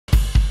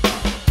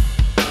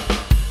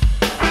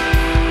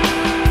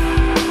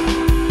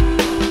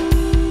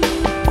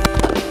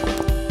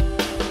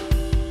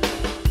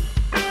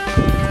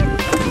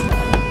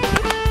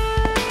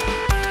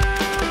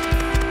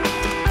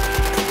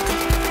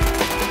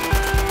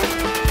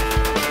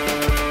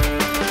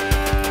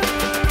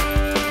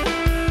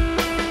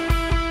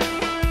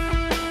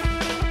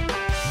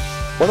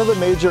One of the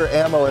major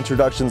ammo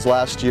introductions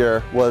last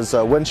year was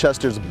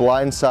Winchester's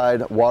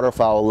Blindside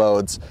waterfowl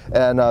loads,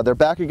 and they're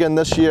back again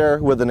this year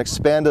with an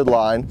expanded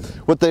line.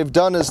 What they've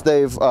done is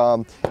they've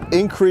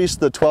increased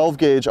the 12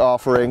 gauge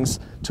offerings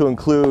to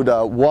include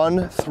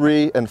 1,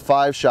 3, and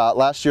 5 shot.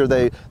 Last year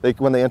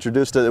when they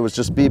introduced it, it was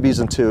just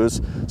BBs and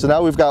 2s. So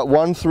now we've got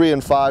 1, 3,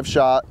 and 5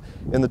 shot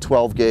in the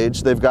 12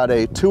 gauge. They've got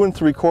a 2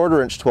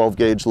 3/4 inch 12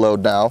 gauge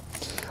load now.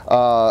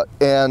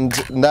 And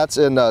that's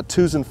in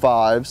 2s and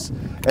 5s.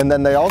 And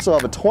then they also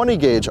have a 20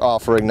 gauge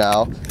offering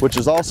now, which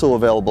is also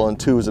available in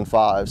 2s and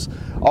 5s.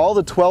 All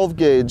the 12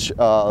 gauge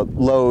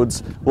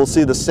loads will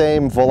see the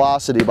same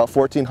velocity, about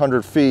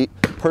 1,400 feet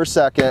per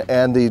second,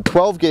 and the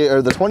 12 gauge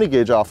or the 20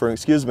 gauge offering,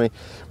 excuse me,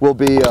 will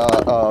be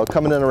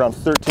coming in around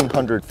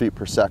 1,300 feet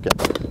per second.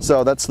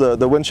 So that's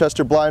the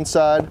Winchester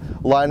Blindside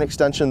line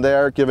extension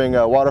there, giving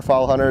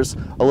waterfowl hunters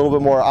a little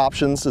bit more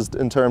options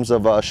in terms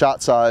of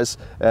shot size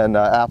and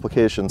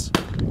applications.